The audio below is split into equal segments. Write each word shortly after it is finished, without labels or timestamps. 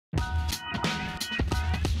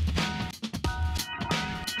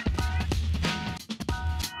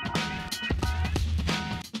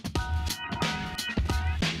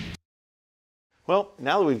Well,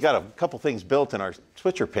 now that we've got a couple things built in our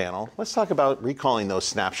switcher panel, let's talk about recalling those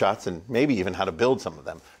snapshots and maybe even how to build some of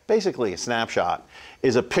them. Basically, a snapshot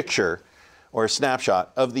is a picture or a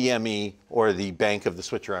snapshot of the ME or the bank of the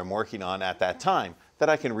switcher I'm working on at that time that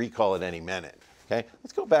I can recall at any minute. Okay,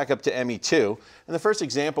 let's go back up to ME2. And the first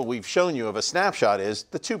example we've shown you of a snapshot is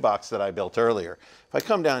the 2-box that I built earlier. If I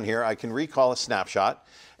come down here, I can recall a snapshot,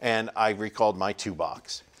 and I recalled my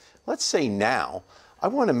 2-box. Let's say now I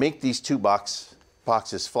want to make these 2 boxes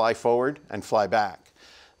fly forward and fly back.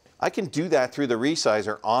 I can do that through the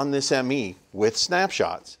resizer on this ME with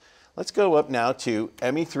snapshots. Let's go up now to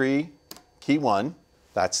ME3 key 1.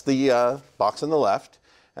 That's the box on the left.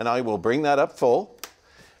 And I will bring that up full.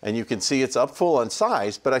 And you can see it's up full on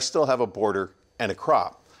size, but I still have a border and a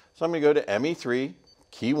crop. So I'm going to go to ME3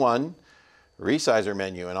 key 1 resizer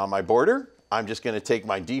menu. And on my border, I'm just going to take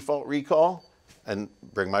my default recall and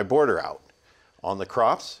bring my border out. On the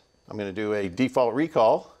crops, I'm going to do a default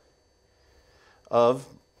recall of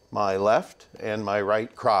my left and my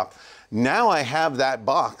right crop. Now I have that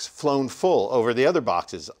box flown full over the other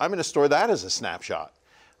boxes. I'm going to store that as a snapshot.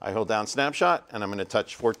 I hold down snapshot and I'm going to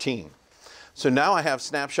touch 14. So now I have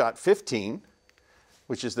snapshot 15,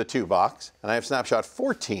 which is the 2-box, and I have snapshot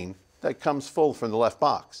 14 that comes full from the left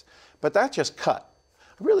box. But that just cut.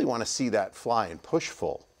 I really want to see that fly and push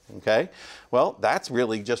full. Okay? Well, that's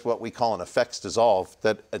really just what we call an effects dissolve,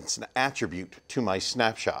 that it's an attribute to my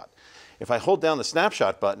snapshot. If I hold down the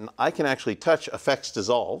snapshot button, I can actually touch effects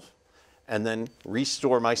dissolve and then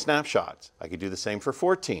restore my snapshots. I could do the same for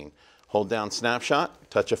 14. Hold down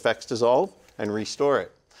snapshot, touch effects dissolve, and restore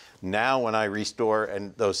it. Now when I restore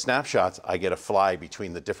and those snapshots, I get a fly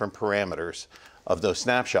between the different parameters of those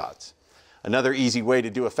snapshots. Another easy way to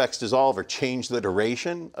do effects dissolve or change the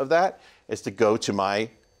duration of that is to go to my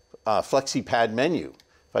FlexiPad menu.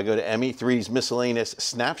 If I go to ME3's miscellaneous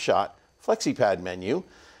snapshot FlexiPad menu,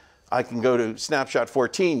 I can go to snapshot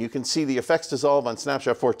 14. You can see the effects dissolve on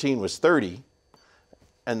snapshot 14 was 30,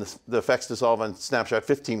 and the effects dissolve on snapshot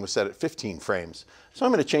 15 was set at 15 frames. So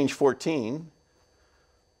I'm going to change 14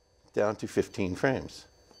 down to 15 frames.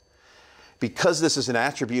 Because this is an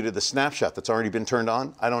attribute of the snapshot that's already been turned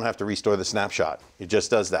on, I don't have to restore the snapshot. It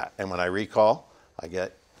just does that. And when I recall, I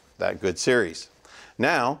get that good series.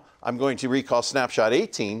 Now, I'm going to recall snapshot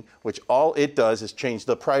 18, which all it does is change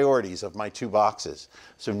the priorities of my 2 boxes.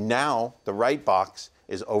 So now the right box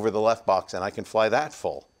is over the left box, and I can fly that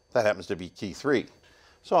full. That happens to be key 3.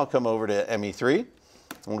 So I'll come over to ME3, and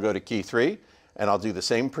we'll go to key 3, and I'll do the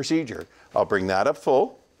same procedure. I'll bring that up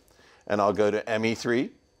full, and I'll go to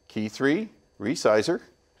ME3, key 3, resizer,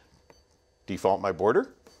 default my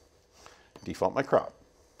border, default my crop.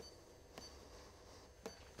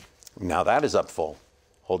 Now that is up full.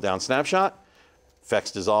 Hold down snapshot,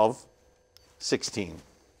 effects dissolve 16.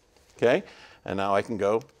 Okay, and now I can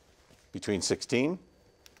go between 16,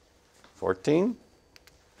 14,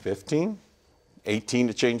 15, 18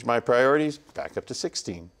 to change my priorities, back up to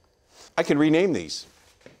 16. I can rename these.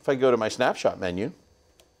 If I go to my snapshot menu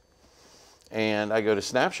and I go to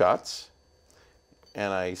snapshots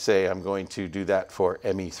and I say I'm going to do that for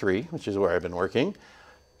ME3, which is where I've been working,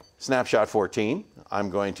 snapshot 14, I'm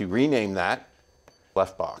going to rename that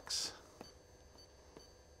left box.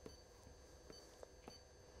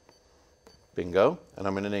 Bingo. And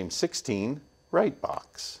I'm going to name 16 right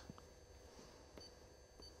box.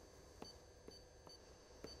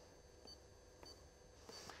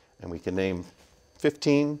 And we can name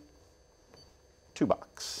 15 2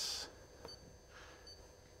 box.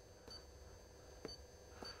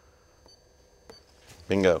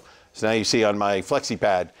 Bingo. So now you see on my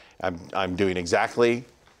FlexiPad, I'm doing exactly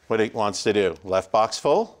what it wants to do. Left box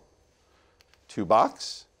full, 2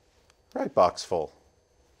 box, right box full,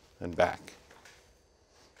 and back.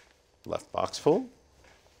 Left box full,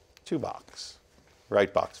 2 box,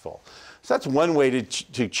 right box full. So that's one way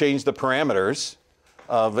to change the parameters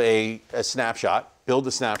of a snapshot, build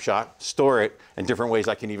a snapshot, store it, and different ways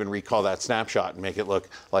I can even recall that snapshot and make it look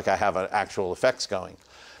like I have an actual effects going.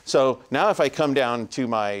 So now if I come down to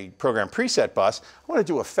my program preset bus, I want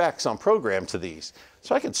to do effects on program to these.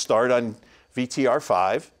 So I can start on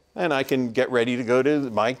VTR5 and I can get ready to go to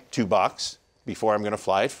my 2 box before I'm going to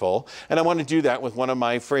fly it full. And I want to do that with one of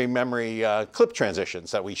my frame memory clip transitions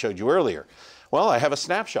that we showed you earlier. Well, I have a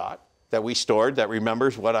snapshot that we stored that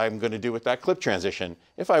remembers what I'm going to do with that clip transition.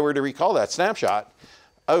 If I were to recall that snapshot,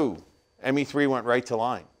 oh, ME3 went right to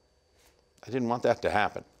line. I didn't want that to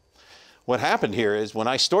happen. What happened here is when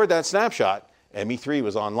I stored that snapshot, ME3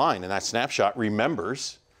 was online, and that snapshot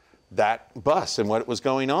remembers that bus and what was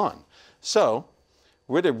going on. So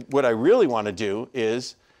what I really want to do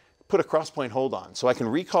is put a crosspoint hold on. So I can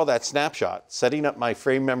recall that snapshot, setting up my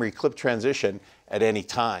frame memory clip transition at any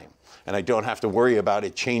time. And I don't have to worry about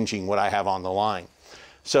it changing what I have on the line.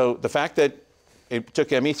 So the fact that it took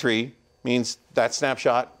ME3 means that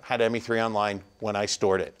snapshot had ME3 online when I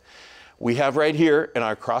stored it. We have right here in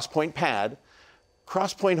our Crosspoint Pad,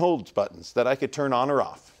 crosspoint holds buttons that I could turn on or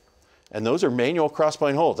off. And those are manual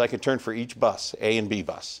crosspoint holds I could turn for each bus, A and B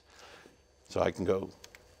bus. So I can go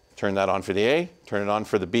turn that on for the A, turn it on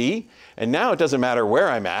for the B, and now it doesn't matter where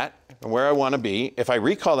I'm at and where I want to be. If I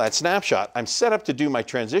recall that snapshot, I'm set up to do my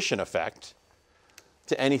transition effect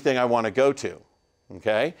to anything I want to go to,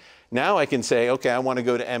 okay? Now I can say, okay, I want to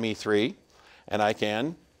go to ME3, and I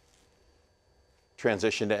can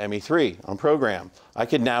transition to ME3 on program. I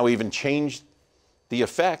can now even change the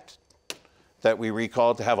effect that we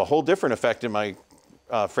recalled to have a whole different effect in my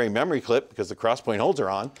frame memory clip because the crosspoint holds are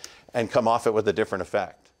on, and come off it with a different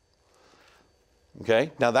effect.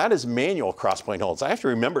 Okay, now that is manual crosspoint holds. I have to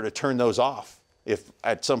remember to turn those off if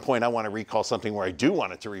at some point I want to recall something where I do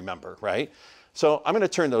want it to remember, right? So I'm going to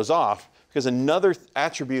turn those off because another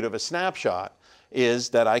attribute of a snapshot is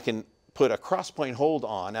that I can put a crosspoint hold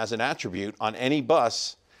on as an attribute on any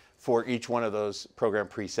bus for each one of those program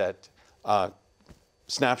preset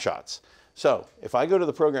snapshots. So if I go to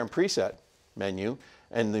the program preset menu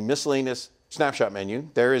and the miscellaneous snapshot menu,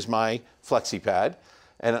 there is my FlexiPad.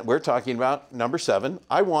 And we're talking about number 7.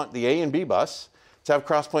 I want the A and B bus to have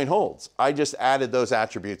crosspoint holds. I just added those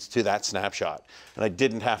attributes to that snapshot, and I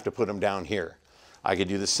didn't have to put them down here. I could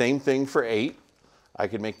do the same thing for 8. I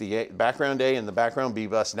could make the background A and the background B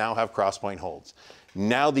bus now have crosspoint holds.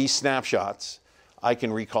 Now these snapshots, I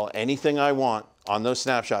can recall anything I want on those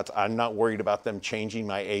snapshots. I'm not worried about them changing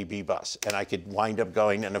my A-B bus, and I could wind up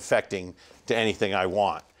going and affecting to anything I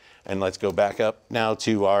want. And let's go back up now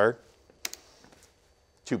to our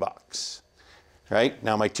 2-box, right?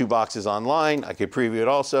 Now my 2-box is online. I could preview it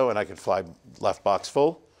also, and I could fly left box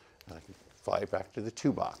full, and I can fly back to the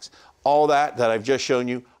 2-box. All that I've just shown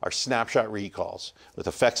you are snapshot recalls with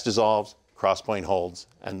effects dissolves, crosspoint holds,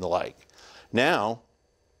 and the like. Now,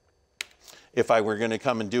 if I were going to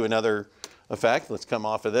come and do another effect, let's come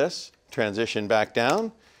off of this, transition back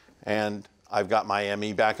down, and I've got my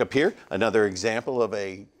ME back up here. Another example of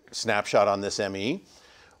a snapshot on this ME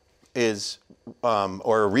is,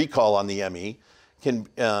 or a recall on the ME, can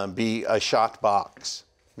be a Shotbox.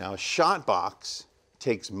 Now, a Shotbox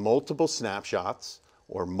takes multiple snapshots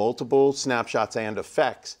or multiple snapshots and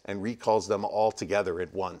effects and recalls them all together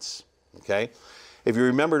at once, okay? If you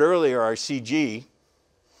remembered earlier our CG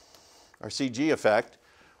effect,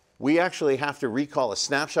 we actually have to recall a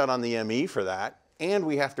snapshot on the ME for that, and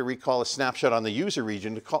we have to recall a snapshot on the user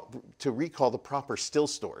region to recall the proper still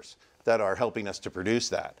stores that are helping us to produce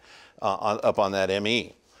that up on that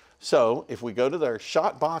ME. So if we go to the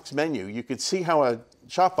Shotbox menu, you can see how a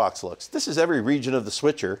Shotbox looks. This is every region of the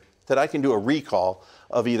switcher that I can do a recall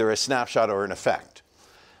of either a snapshot or an effect.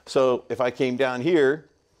 So if I came down here,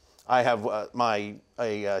 I have a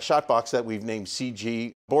Shotbox that we've named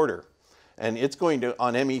CG border. And it's going to,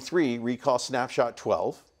 on ME3, recall snapshot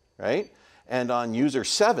 12, right? And on user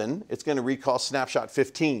 7, it's going to recall snapshot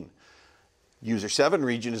 15. User 7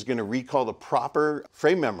 region is going to recall the proper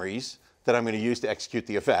frame memories that I'm going to use to execute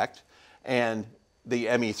the effect. And the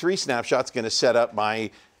ME3 snapshot is going to set up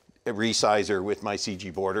my resizer with my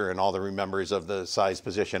CG border and all the remembers of the size,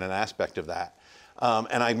 position, and aspect of that.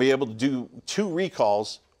 And I'd be able to do 2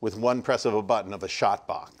 recalls with one press of a button of a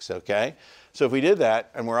Shotbox, okay? So if we did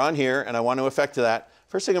that, and we're on here, and I want to affect that,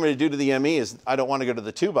 first thing I'm going to do to the ME is I don't want to go to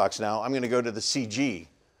the 2-box now. I'm going to go to the CG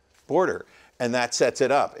border, and that sets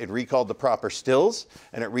it up. It recalled the proper stills,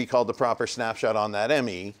 and it recalled the proper snapshot on that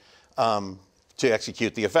ME to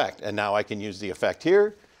execute the effect. And now I can use the effect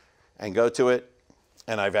here and go to it,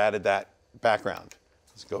 and I've added that background.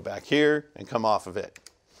 Let's go back here and come off of it.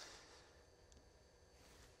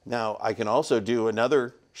 Now I can also do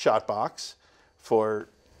another Shotbox for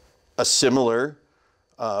a similar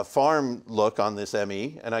farm look on this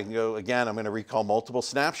ME, and I can go again, I'm going to recall multiple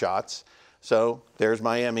snapshots. So there's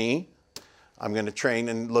my ME. I'm going to train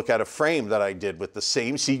and look at a frame that I did with the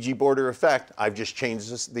same CG border effect. I've just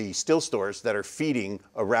changed the still stores that are feeding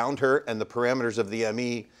around her and the parameters of the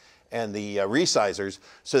ME and the resizers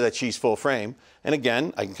so that she's full frame. And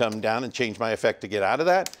again, I can come down and change my effect to get out of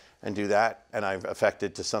that and do that, and I've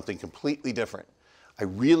affected to something completely different. I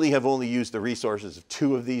really have only used the resources of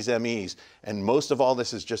 2 of these MEs, and most of all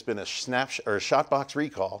this has just been a Shotbox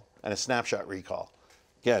recall and a snapshot recall.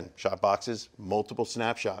 Again, Shotboxes, multiple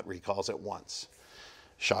snapshot recalls at once.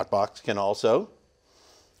 Shotbox can also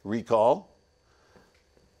recall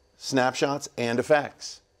snapshots and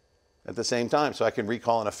effects. at the same time. So I can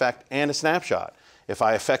recall an effect and a snapshot. If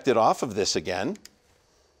I effect it off of this again,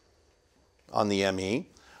 on the ME,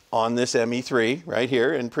 on this ME3 right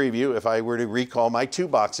here in preview, if I were to recall my 2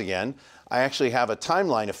 box again, I actually have a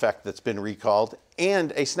timeline effect that's been recalled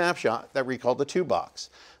and a snapshot that recalled the 2 box.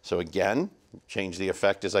 So again, change the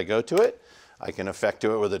effect as I go to it. I can effect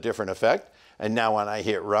to it with a different effect. And now when I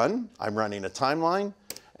hit run, I'm running a timeline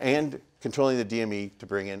and controlling the DME to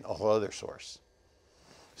bring in a whole other source.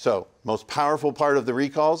 So most powerful part of the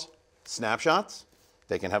recalls, snapshots.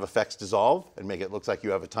 They can have effects dissolve and make it look like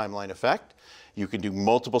you have a timeline effect. You can do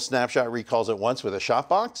multiple snapshot recalls at once with a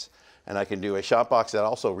Shotbox, and I can do a Shotbox that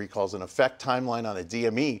also recalls an effect timeline on a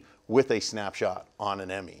DME with a snapshot on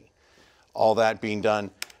an ME. All that being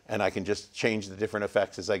done, and I can just change the different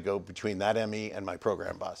effects as I go between that ME and my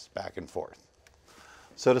program bus back and forth.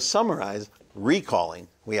 So to summarize, recalling,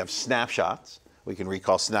 we have snapshots. We can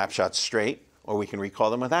recall snapshots straight, or we can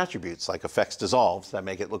recall them with attributes like effects dissolves that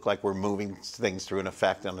make it look like we're moving things through an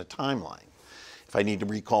effect on a timeline. If I need to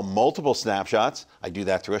recall multiple snapshots, I do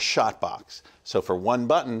that through a Shotbox. So for one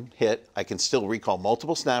button hit, I can still recall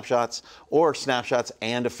multiple snapshots or snapshots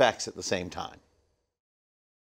and effects at the same time.